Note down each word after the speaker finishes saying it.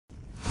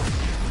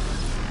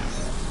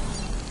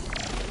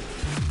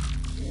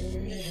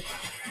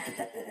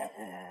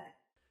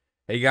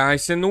Hey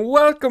guys, and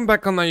welcome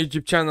back on my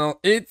YouTube channel.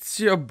 It's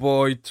your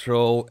boy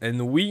Troll,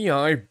 and we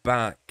are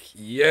back.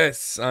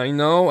 Yes, I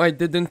know I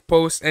didn't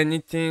post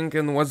anything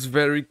and was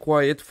very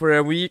quiet for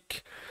a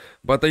week,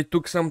 but I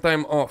took some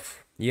time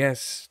off.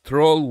 Yes,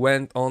 Troll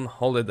went on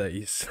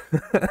holidays.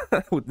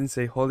 I wouldn't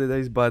say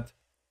holidays, but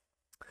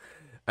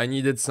I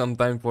needed some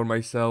time for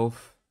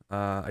myself.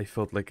 I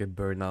felt like a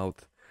burnout.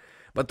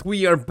 But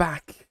we are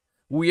back.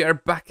 We are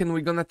back and we're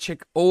gonna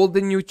check all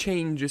the new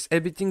changes,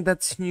 everything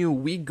that's new.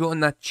 We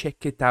gonna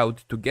check it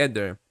out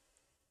together.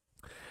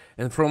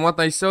 And from what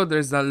I saw,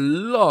 there's a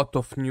lot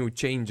of new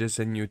changes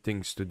and new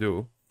things to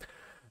do.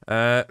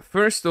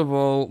 First of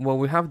all, well,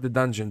 we have the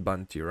dungeon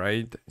bounty,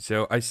 right?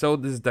 So I saw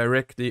this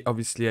directly.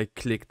 Obviously, I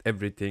clicked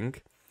everything.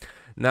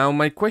 Now,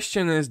 my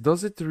question is,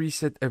 does it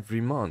reset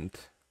every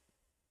month?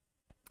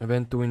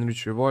 Event to win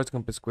rich rewards,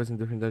 compass quests in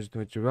different dungeons to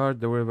win reward.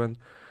 The event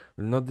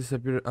will not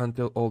disappear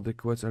until all the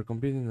quests are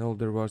completed and all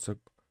the rewards are...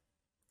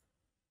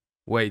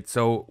 Wait,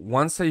 so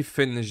once I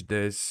finish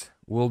this,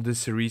 will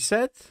this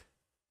reset?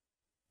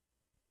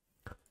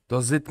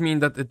 Does it mean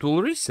that it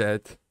will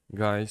reset,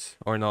 guys,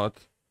 or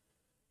not?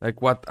 Like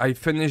what, I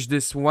finish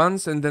this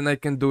once and then I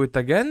can do it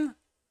again?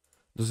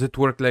 Does it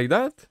work like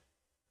that?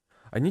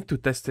 I need to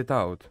test it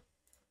out.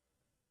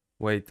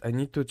 Wait, I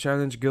need to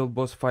challenge guild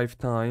boss 5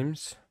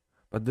 times.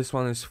 But this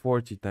one is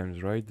 40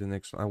 times, right? The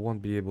next one, I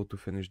won't be able to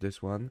finish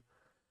this one.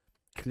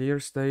 Clear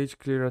stage,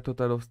 clear a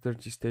total of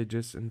 30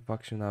 stages in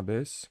Faction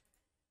Abyss.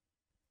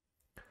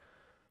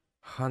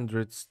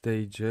 100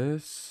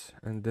 stages.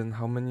 And then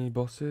how many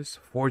bosses?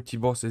 40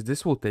 bosses.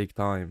 This will take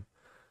time.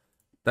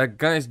 Like,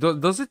 guys,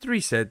 does it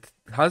reset?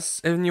 Has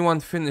anyone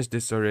finished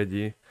this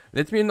already?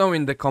 Let me know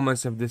in the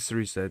comments if this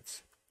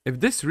resets. If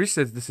this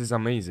resets, this is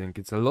amazing.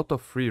 It's a lot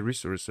of free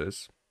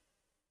resources.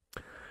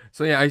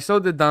 So yeah, I saw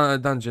the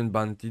dungeon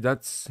bounty.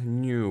 That's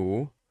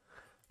new.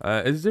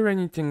 Is there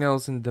anything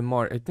else in the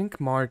market? I think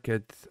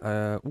market.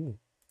 Ooh,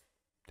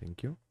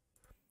 thank you.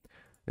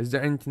 Is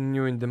there anything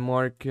new in the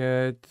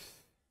market?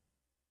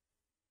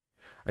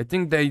 I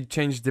think they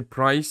changed the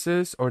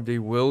prices, or they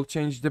will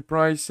change the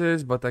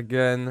prices. But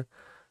again,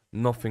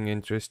 nothing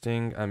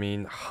interesting. I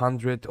mean,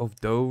 100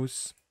 of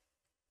those.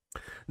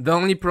 The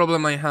only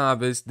problem I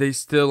have is they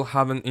still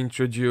haven't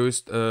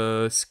introduced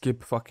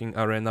skip fucking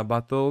arena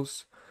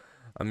battles.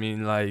 I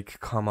mean, like,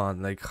 come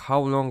on, like,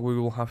 how long we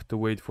will have to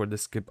wait for the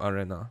skip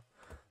arena?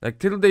 Like,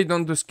 till they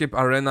don't do skip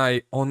arena,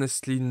 I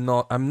honestly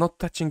I'm not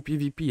touching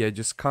PvP, I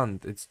just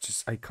can't. It's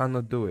just, I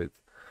cannot do it.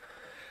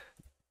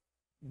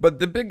 But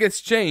the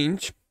biggest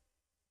change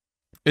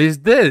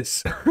is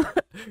this.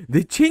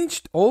 They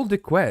changed all the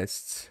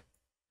quests.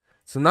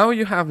 So now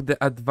you have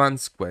the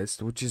advanced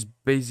quest, which is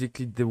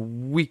basically the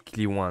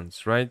weekly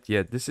ones, right?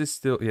 Yeah, this is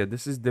still, yeah,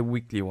 this is the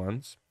weekly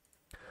ones.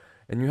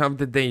 And you have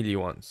the daily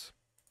ones.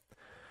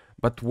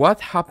 But what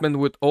happened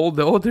with all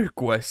the other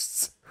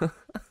quests?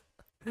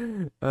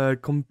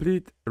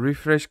 Complete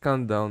refresh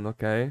countdown,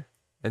 okay.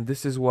 And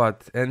this is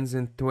what? Ends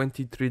in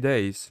 23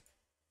 days.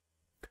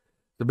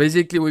 So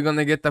basically we're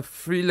gonna get a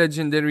free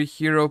legendary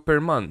hero per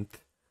month.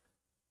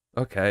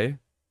 Okay.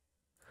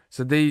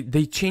 So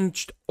they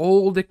changed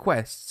all the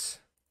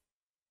quests.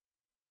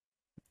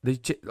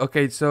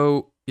 Okay,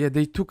 so yeah,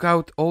 they took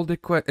out all the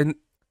quests. And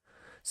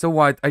so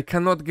what? I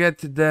cannot get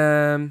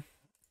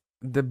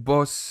the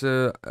boss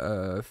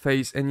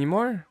phase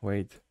anymore?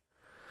 Wait.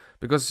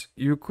 Because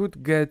you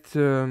could get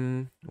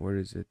where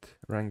is it?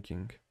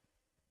 Ranking.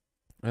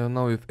 I don't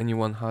know if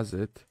anyone has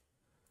it.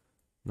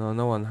 No,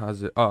 no one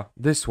has it. Oh,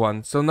 this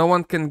one. So no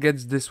one can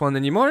get this one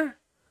anymore?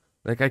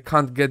 Like I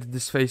can't get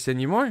this face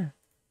anymore?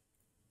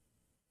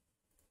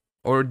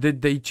 Or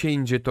did they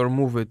change it or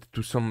move it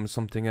to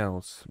something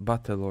else?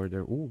 Battle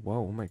order. Oh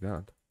wow, oh my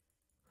god.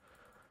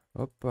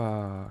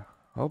 Hoppa.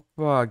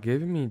 Hoppa,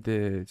 give me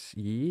this.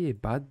 Yeah,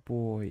 bad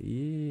boy.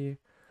 Yeah.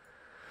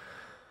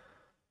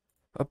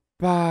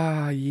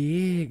 Hoppa,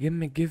 yeah,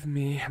 give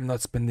me. I'm not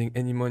spending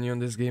any money on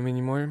this game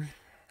anymore.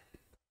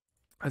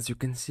 As you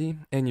can see.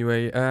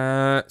 Anyway,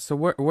 so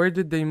where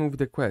did they move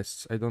the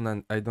quests? I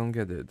don't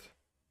get it.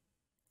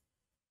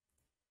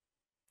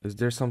 Is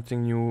there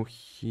something new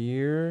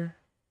here?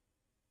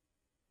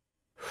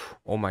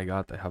 Oh my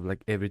god, I have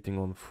like everything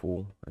on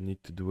full. I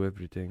need to do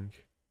everything.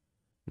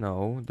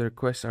 No, their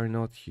quests are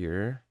not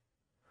here.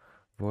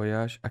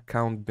 Voyage,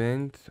 account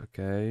bind.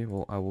 Okay,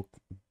 well, I will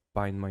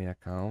bind my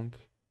account.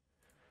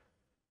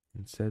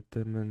 And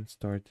settlement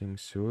starting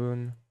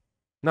soon.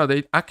 No,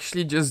 they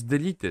actually just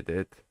deleted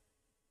it.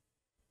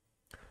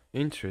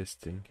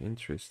 Interesting,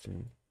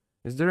 interesting.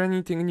 Is there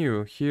anything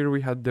new? Here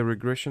we had the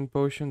regression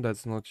potion,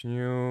 that's not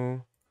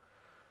new.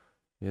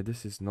 Yeah,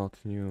 this is not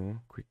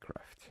new. Quick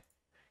craft.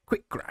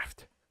 Quick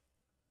craft!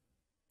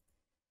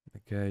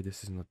 Okay,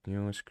 this is not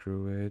new,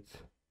 screw it.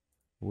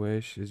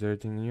 Wish, is there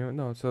anything new?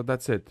 No, so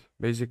that's it.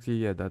 Basically,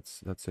 yeah,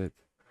 that's it.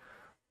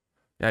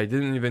 Yeah, I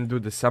didn't even do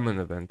the summon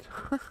event.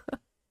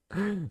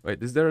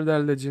 Wait, is there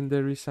that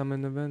legendary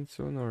summon event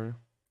soon, or?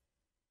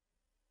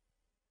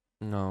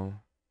 No.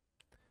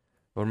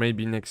 Or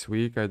maybe next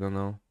week, I don't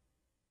know.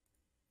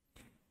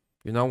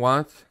 You know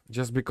what?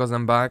 Just because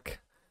I'm back,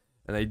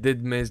 and I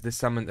did miss the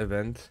summon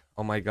event.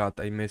 Oh my god,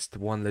 I missed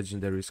one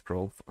legendary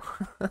scroll.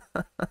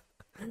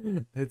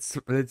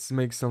 Let's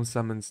make some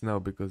summons now,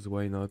 because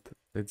why not?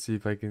 Let's see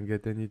if I can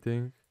get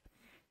anything.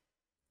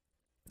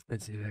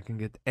 Let's see if I can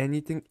get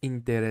anything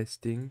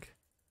interesting.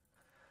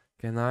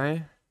 Can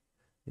I?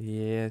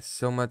 Yes,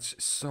 so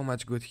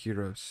much good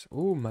heroes.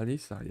 Oh,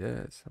 Melissa,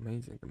 yes,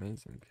 amazing,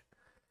 amazing.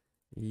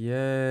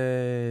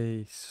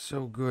 Yay,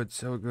 so good,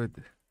 so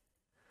good.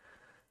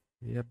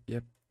 Yep,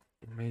 yep,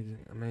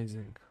 amazing,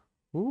 amazing.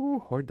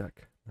 Ooh,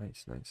 Hordak,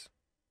 nice, nice.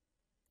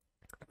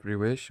 Free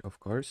wish, of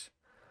course.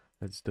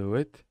 Let's do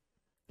it.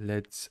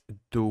 Let's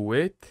do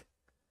it.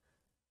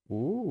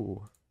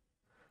 Ooh,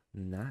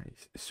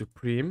 nice.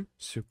 Supreme,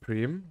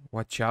 Supreme.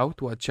 Watch out,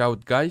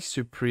 guys.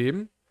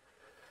 Supreme.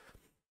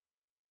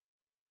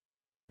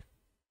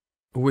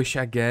 Wish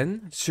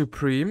again.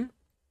 Supreme.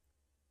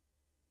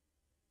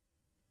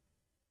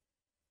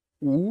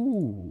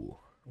 Ooh,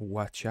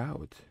 watch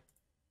out.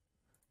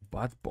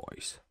 Bad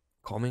boys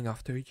coming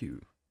after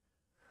you.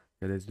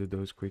 Okay, let's do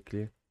those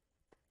quickly.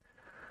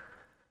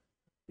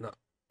 No,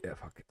 yeah,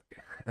 fuck it.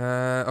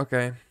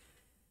 Okay.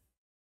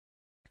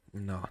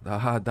 No,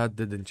 that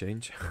didn't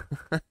change.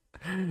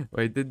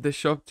 Wait, did the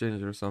shop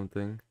change or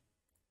something?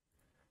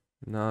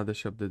 No, the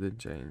shop didn't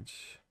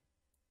change.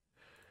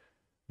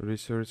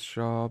 Resource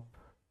shop.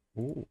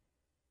 Ooh,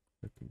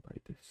 let me buy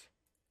this.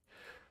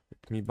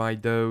 Let me buy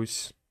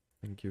those.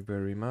 Thank you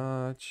very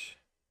much.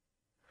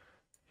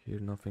 Here,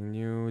 nothing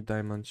new.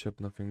 Diamond shop,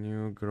 nothing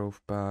new.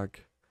 Growth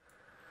bag,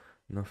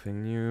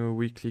 nothing new.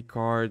 Weekly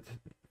card,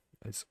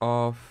 it's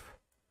off.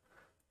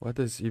 What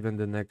is even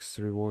the next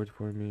reward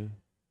for me?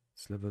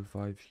 It's level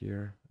 5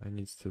 here. I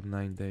need still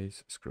 9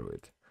 days. Screw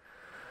it.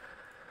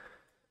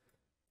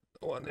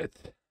 Want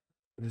it.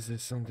 This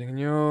is something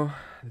new.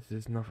 This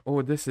is not.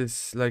 Oh, this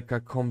is like a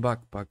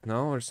comeback pack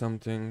now or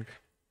something.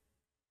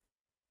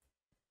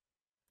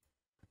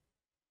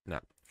 No.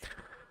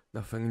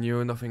 Nothing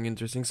new, nothing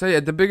interesting. So yeah,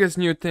 the biggest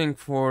new thing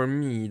for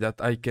me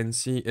that I can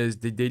see is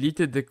they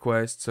deleted the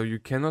quest, so you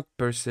cannot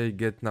per se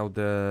get now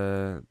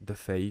the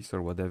face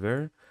or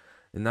whatever.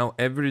 And now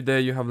every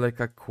day you have like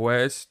a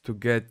quest to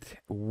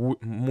get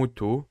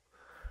Mutu.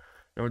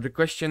 Now the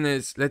question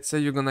is, let's say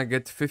you're gonna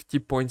get 50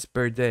 points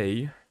per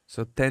day.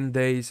 So 10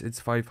 days it's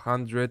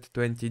 500,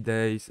 20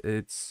 days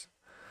it's...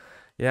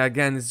 Yeah,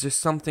 again, it's just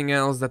something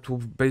else that will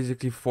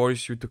basically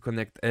force you to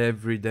connect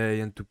every day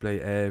and to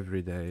play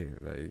every day.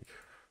 Like,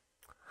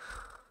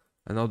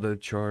 another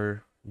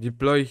chore.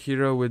 Deploy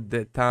hero with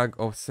the tag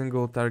of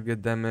single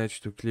target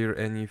damage to clear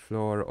any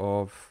floor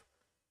of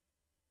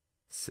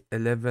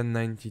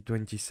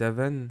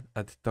 119027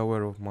 at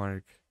Tower of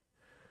Mark.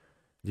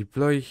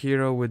 Deploy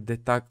hero with the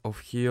tag of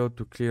heal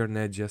to clear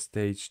Negia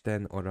stage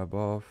 10 or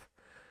above.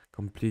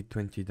 Complete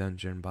 20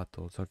 dungeon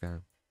battles. Okay.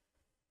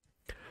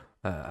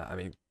 I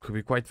mean, to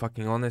be quite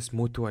fucking honest,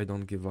 Mutu I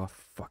don't give a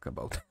fuck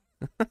about.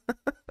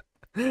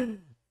 Let's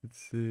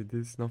see,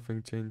 this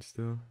nothing changed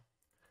still.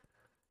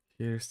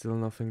 Here still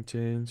nothing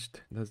changed.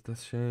 That's the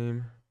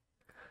shame.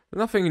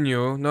 Nothing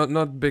new,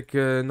 not big,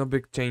 no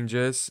big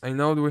changes. I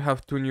know we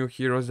have 2 new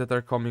heroes that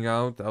are coming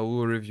out. I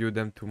will review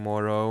them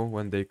tomorrow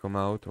when they come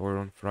out or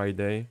on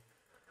Friday.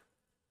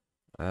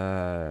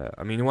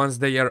 I mean, once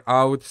they are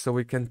out, so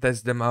we can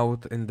test them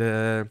out in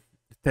the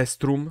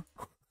test room.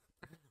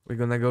 We're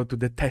gonna go to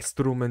the test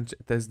room and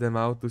test them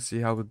out to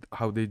see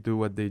how they do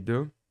what they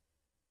do.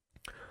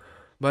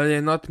 But yeah,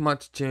 not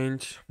much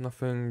change.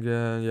 Nothing.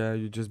 Yeah,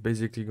 you're just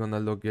basically gonna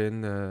log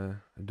in,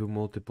 do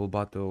multiple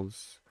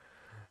battles,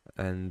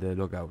 and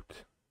log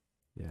out.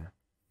 Yeah.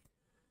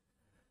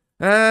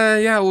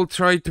 Yeah, we'll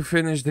try to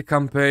finish the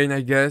campaign,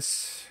 I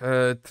guess.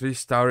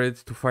 3-star it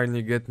to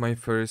finally get my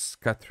first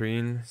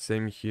Catherine.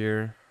 Same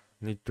here.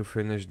 Need to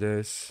finish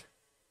this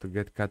to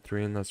get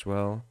Catherine as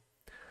well.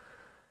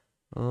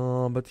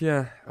 But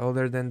yeah,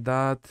 other than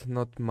that,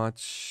 not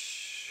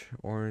much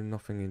or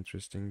nothing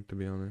interesting, to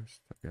be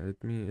honest. Okay,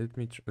 let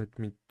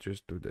me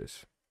just do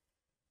this.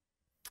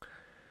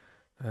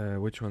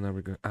 Which one are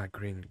we going? Ah,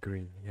 green,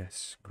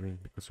 yes, green,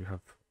 because we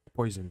have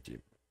poison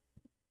team.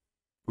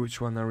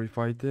 Which one are we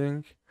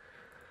fighting?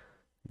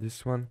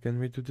 This one, can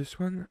we do this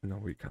one? No,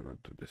 we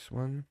cannot do this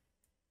one.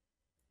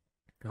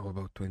 How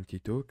about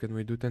 22? Can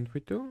we do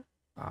 22?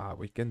 Ah,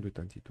 we can do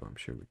 22, I'm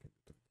sure we can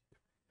do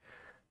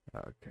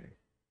 22. Okay.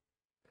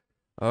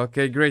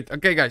 Okay, great.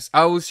 Okay, guys,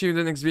 I will see you in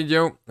the next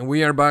video.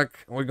 We are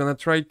back. We're gonna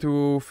try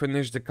to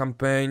finish the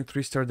campaign,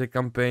 3-star the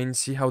campaign,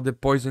 see how the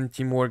poison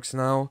team works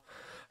now.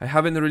 I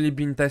haven't really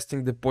been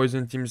testing the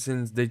poison team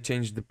since they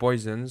changed the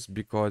poisons,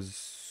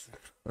 because...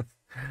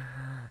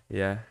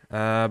 yeah,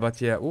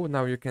 but yeah. Oh,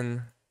 now you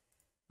can...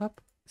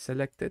 Up.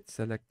 Select it.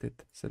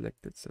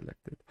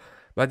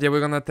 But yeah, we're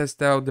gonna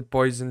test out the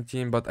poison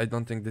team, but I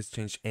don't think this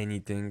changed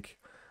anything.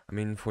 I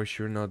mean, for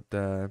sure not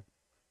the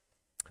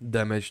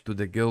damage to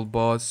the guild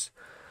boss.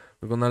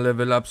 We're gonna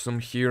level up some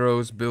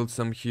heroes, build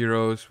some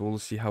heroes. We'll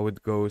see how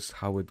it goes,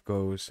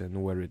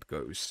 and where it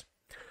goes.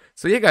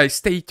 So yeah, guys,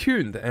 stay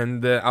tuned,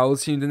 and I'll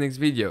see you in the next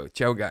video.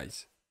 Ciao,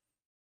 guys.